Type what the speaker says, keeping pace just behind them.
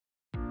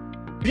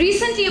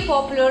Recently, a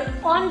popular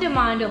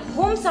on-demand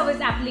home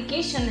service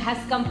application has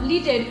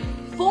completed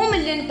 4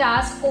 million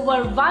tasks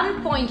over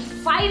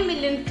 1.5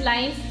 million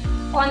clients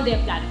on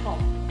their platform.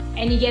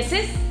 Any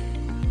guesses?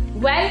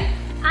 Well,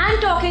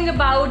 I'm talking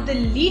about the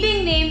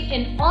leading name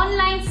in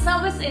online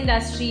service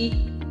industry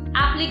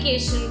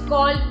application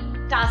called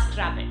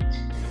TaskRabbit.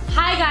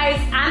 Hi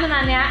guys, I'm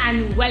Ananya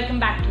and welcome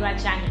back to our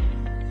channel.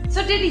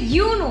 So did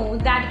you know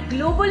that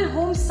global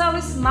home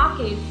service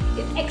market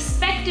is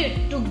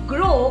expected to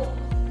grow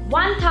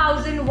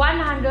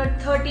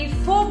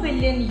 $1,134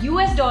 billion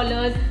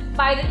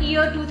by the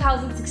year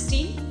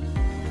 2016?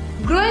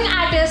 Growing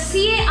at a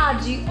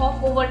CAGR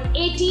of over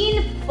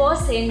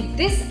 18%,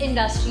 this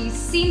industry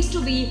seems to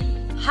be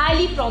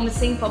highly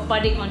promising for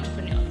budding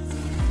entrepreneurs.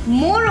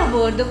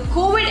 Moreover, the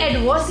COVID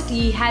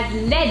adversity has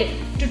led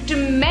to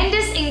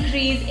tremendous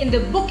increase in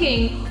the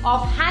booking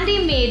of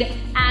handy-made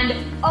and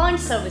earned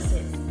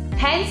services.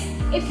 Hence,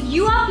 if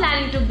you are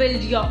planning to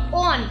build your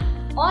own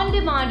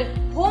on-demand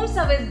home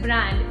service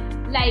brand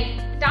like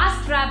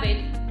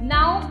TaskRabbit,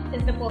 now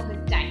is the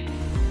perfect time.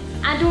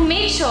 And to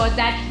make sure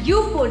that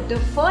you put the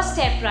first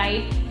step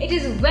right, it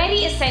is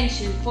very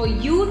essential for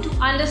you to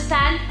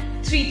understand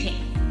three things.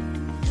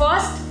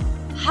 First,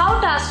 how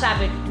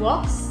TaskRabbit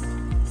works.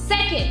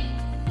 Second,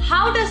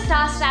 how does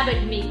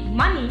TaskRabbit make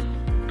money?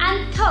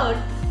 And third,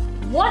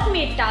 what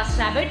made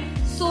TaskRabbit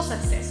so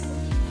successful?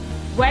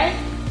 Well,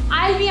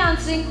 I'll be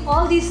answering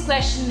all these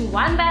questions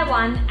one by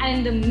one, and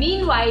in the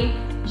meanwhile,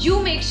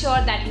 you make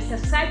sure that you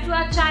subscribe to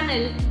our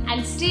channel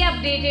and stay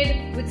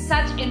updated with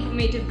such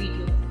informative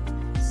videos.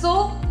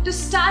 So, to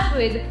start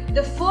with,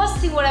 the first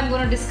thing what I'm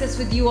going to discuss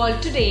with you all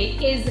today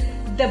is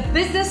the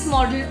business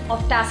model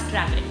of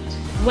TaskRabbit.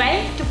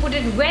 Well, to put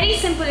it very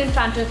simple in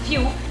front of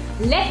you,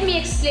 let me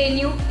explain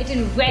you it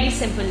in very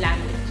simple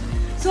language.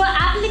 So, an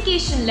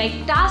application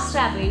like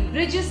TaskRabbit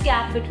bridges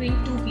gap between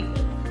two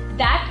people,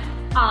 that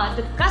are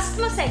the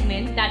customer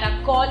segment that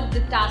are called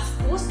the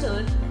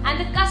TaskPosters and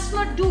the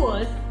customer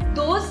doers.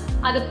 Those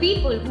are the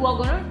people who are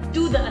going to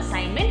do the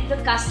assignment.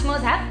 The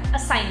customers have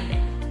assigned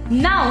them.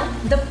 Now,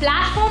 the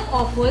platform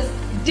offers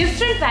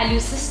different value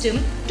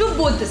system to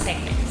both the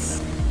segments.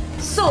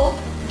 So,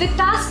 the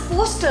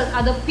TaskPosters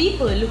are the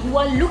people who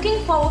are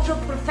looking forward for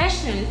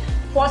professional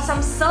for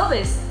some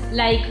service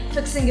like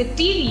fixing a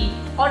TV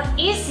or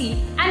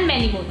AC and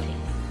many more things.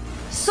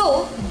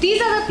 So,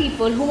 these are the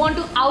people who want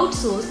to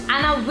outsource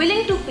and are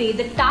willing to pay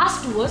the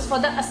TaskDoers for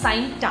the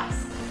assigned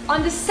task.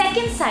 On the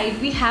second side,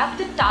 we have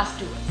the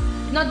TaskDoers.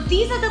 Now,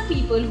 these are the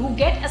people who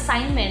get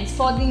assignments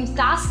for the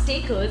task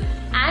takers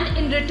and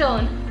in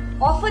return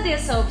offer their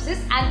services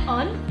and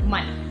earn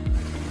money.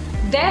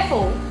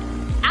 Therefore,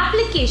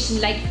 applications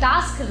like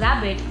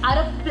TaskRabbit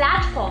are a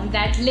platform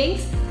that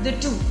links the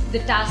two, the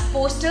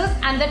TaskPosters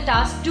and the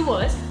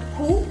TaskDoers,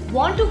 who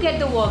want to get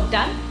the work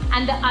done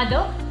and the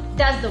other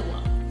does the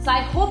work. So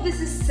I hope this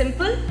is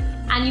simple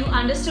and you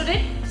understood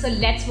it. So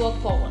let's work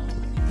forward.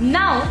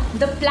 Now,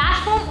 the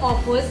platform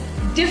offers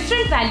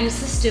different value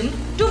system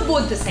to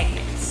both the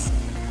segments.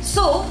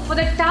 So for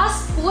the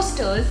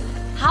TaskPosters,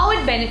 how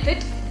it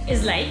benefits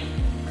is like,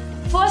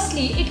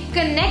 firstly, it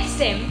connects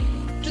them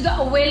to the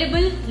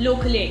available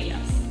local areas.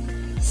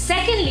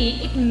 Secondly,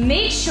 it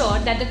makes sure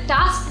that the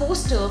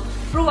TaskPoster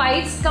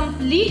provides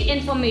complete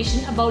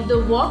information about the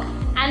work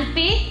and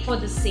pay for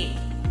the same.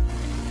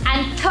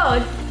 And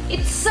third,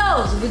 it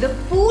serves with a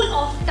pool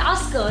of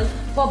taskers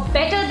for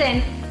better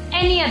than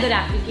any other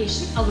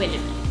application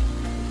available.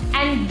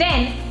 And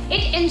then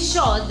it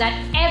ensures that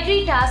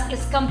every task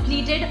is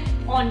completed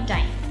on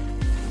time,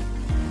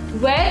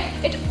 where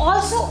it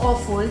also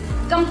offers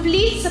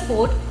complete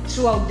support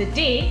throughout the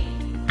day,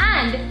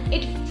 and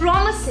it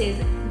promises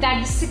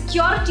that the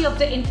security of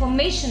the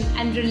information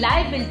and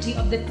reliability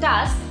of the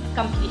task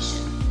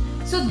completion.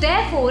 So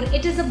therefore,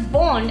 it is a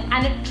bond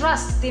and a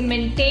trust they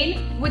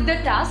maintain with the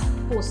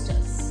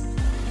TaskPosters.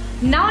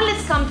 Now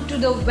let's come to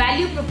the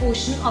value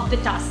proposition of the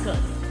taskers.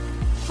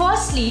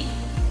 Firstly,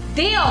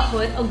 they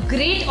offer a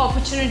great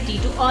opportunity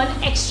to earn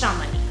extra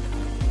money.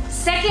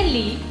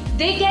 Secondly,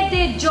 they get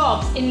their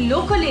jobs in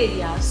local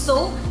areas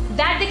so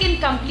that they can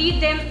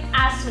complete them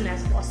as soon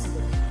as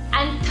possible.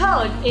 And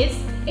third is,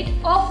 it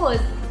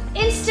offers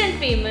instant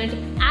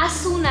payment as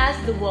soon as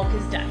the work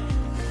is done.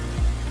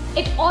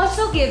 It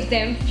also gives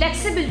them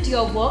flexibility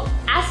of work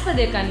as per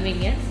their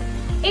convenience.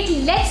 It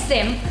lets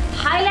them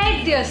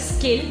highlight their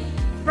skill,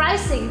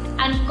 pricing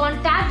and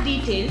contact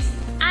details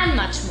and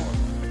much more.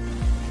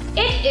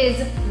 It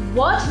is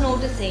worth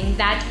noticing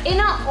that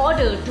in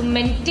order to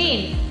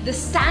maintain the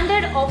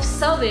standard of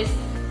service,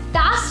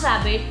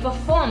 TaskRabbit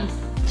performs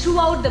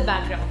throughout the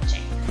background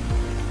check.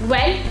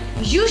 Well,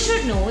 you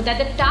should know that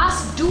the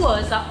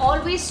TaskDoers are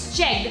always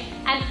checked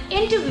and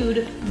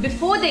interviewed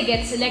before they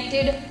get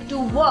selected to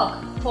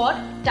work for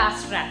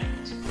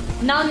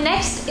TaskRabbit. Now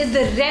next is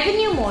the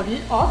revenue model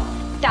of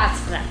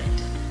TaskRabbit.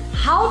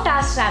 How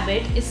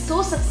TaskRabbit is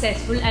so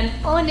successful and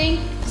earning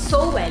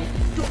so well.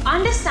 To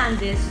understand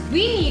this,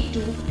 we need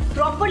to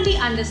properly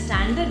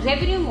understand the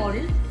revenue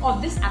model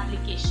of this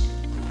application.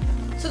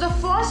 So the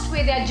first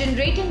way they are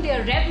generating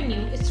their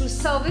revenue is through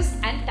service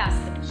and task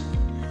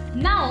commission.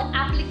 Now,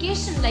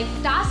 application like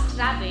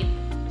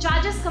TaskRabbit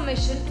charges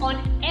commission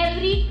on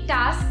every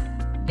task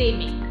they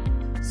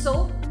make.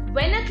 So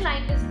when a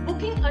client is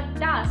booking a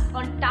task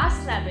on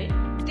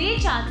TaskRabbit, they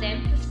charge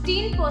them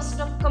 15%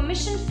 of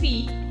commission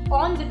fee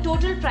on the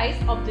total price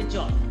of the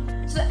job.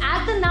 So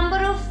as the number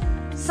of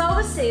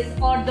services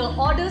or the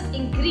orders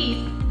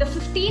increase, the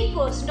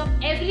 15% of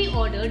every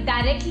order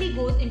directly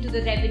goes into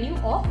the revenue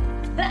of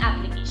the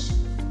application.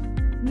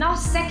 Now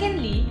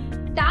secondly,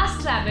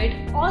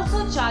 TaskRabbit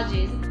also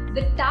charges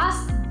the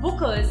task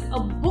bookers a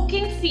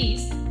booking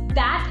fees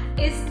that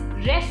is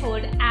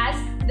referred as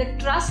the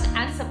trust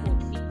and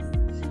support fees.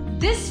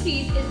 This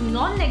fee is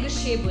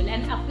non-negotiable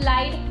and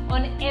applied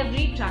on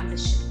every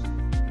transition.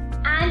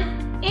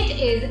 And it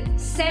is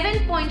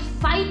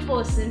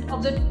 7.5%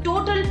 of the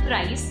total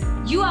price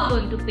you are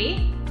going to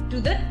pay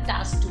to the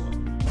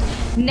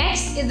TaskDoer.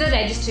 Next is the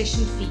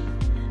registration fee.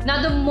 Now,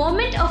 the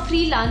moment a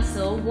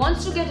freelancer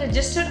wants to get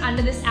registered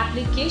under this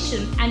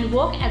application and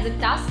work as a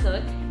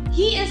tasker,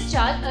 he is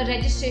charged a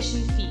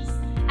registration fees.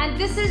 And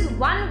this is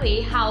one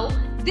way how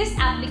this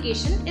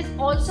application is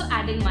also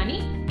adding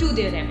money to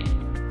their revenue.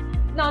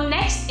 Now,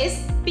 next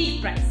is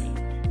peak pricing.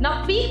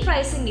 Now, peak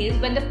pricing is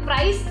when the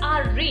prices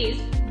are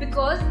raised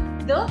because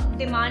the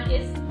demand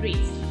is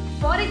raised.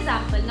 For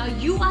example, now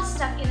you are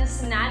stuck in a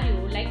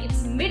scenario like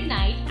it's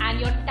midnight and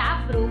your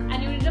tap broke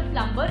and you need a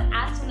plumber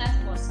as soon as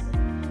possible.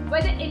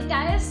 Where the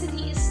entire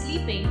city is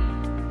sleeping,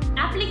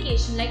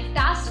 application like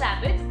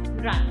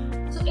TaskRabbit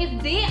run. So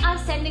if they are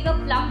sending a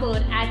plumber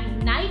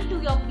at night to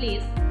your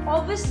place,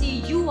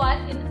 obviously you are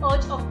in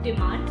urge of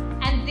demand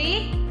and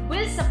they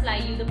will supply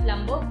you the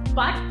plumber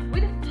but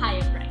with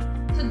higher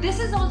price. So this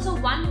is also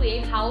one way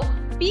how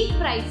peak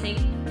pricing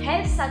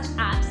helps such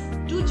apps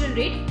to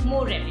generate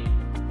more revenue.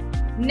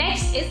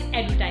 Next is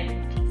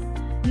advertising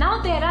fees.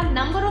 Now there are a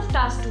number of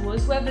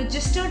TaskDoers who have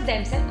registered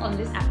themselves on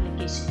this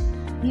application.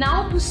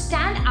 Now to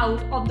stand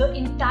out of the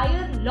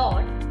entire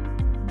lot,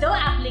 the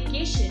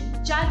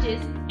application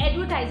charges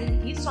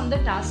advertising fees from the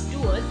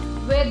TaskDoers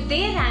where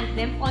they rank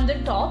them on the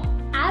top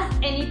as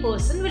any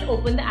person will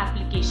open the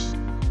application.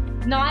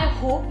 Now I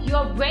hope you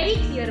are very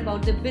clear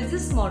about the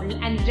business model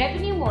and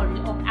revenue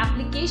model of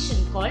application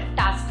called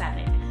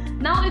TaskRabbit.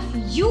 Now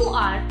if you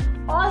are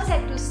all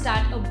set to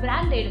start a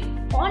branded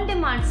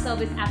on-demand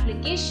service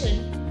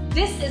application,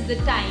 this is the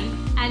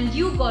time and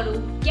you got to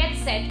get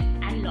set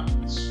and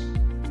launch.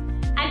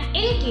 And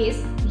in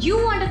case you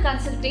want a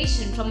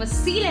consultation from a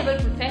C-level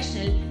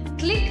professional,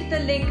 click the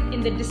link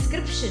in the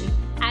description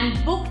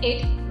and book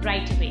it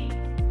right away.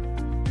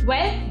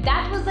 Well,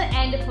 that was the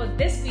end for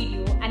this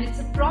video and it's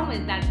a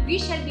promise that we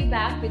shall be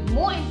back with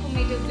more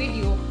informative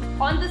video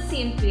on the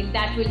same field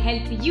that will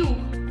help you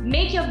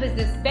make your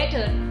business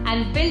better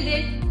and build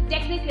it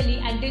technically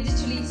and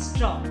digitally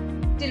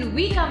strong. Till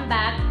we come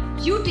back,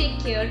 you take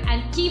care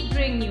and keep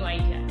bringing new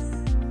ideas.